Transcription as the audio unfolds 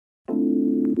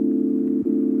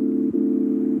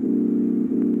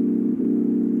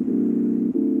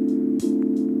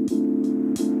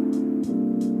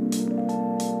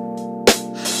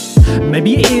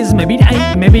Maybe it is, maybe it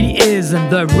ain't, maybe it isn't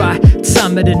the right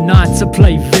time of the night to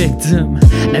play victim.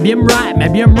 Maybe I'm right,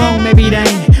 maybe I'm wrong, maybe it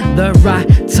ain't the right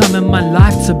time in my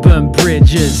life to burn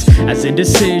bridges. As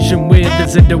indecision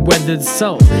withers in the weathered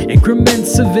soul,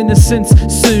 increments of innocence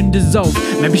soon dissolve.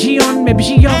 Maybe she on, maybe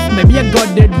she off, maybe I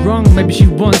got it wrong. Maybe she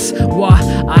wants what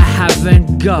I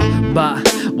haven't got. But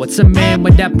what's a man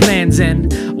without plans,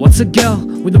 and what's a girl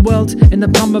with the world in the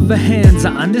palm of her hands?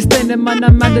 I understand it might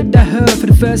not matter to her for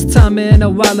the first time in a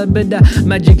while, a bit of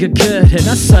magic occurred, and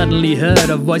I suddenly heard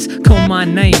a voice call my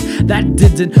name. That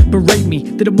didn't berate me,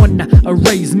 didn't wanna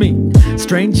erase me.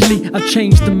 Strangely, I've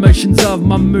changed the motions of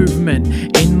my movement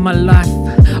in my life,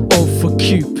 all for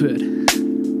Cupid.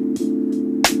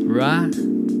 Right?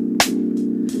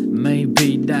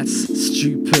 Maybe that's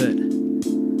stupid.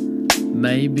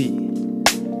 Maybe.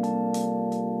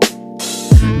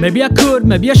 Maybe I could,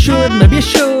 maybe I should, maybe I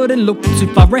shouldn't look too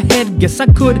far ahead. Guess I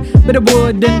could, but I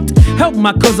wouldn't help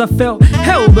my cause I felt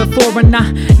hell before, and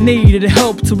I needed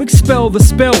help to expel the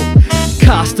spell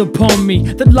cast upon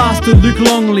me that lasted Luke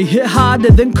Longley. Hit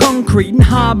harder than concrete and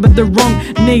harbored the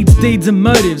wrong needs, deeds and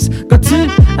motives. Got to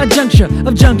a juncture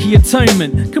of junkie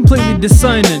atonement, completely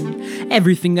disowning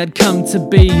everything I'd come to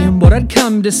be and what I'd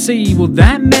come to see. Well,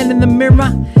 that man in the mirror,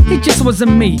 it just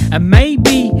wasn't me. And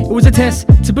maybe it was a test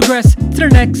to progress to the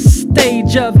next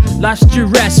stage of life's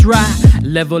duress, right?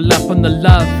 Level up on the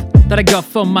love that I got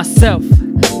for myself.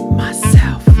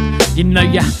 You know,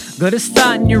 you gotta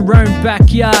start in your own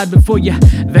backyard before you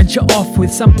venture off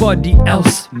with somebody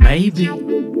else. Maybe.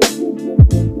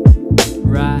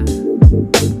 Right.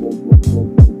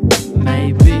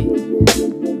 Maybe.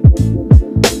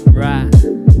 Right.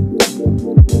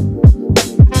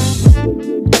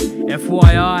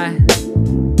 FYI,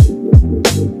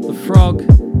 the frog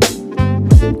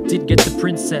did get the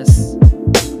princess,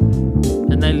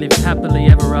 and they lived happily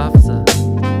ever after.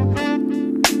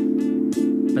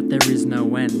 But there is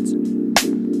no end.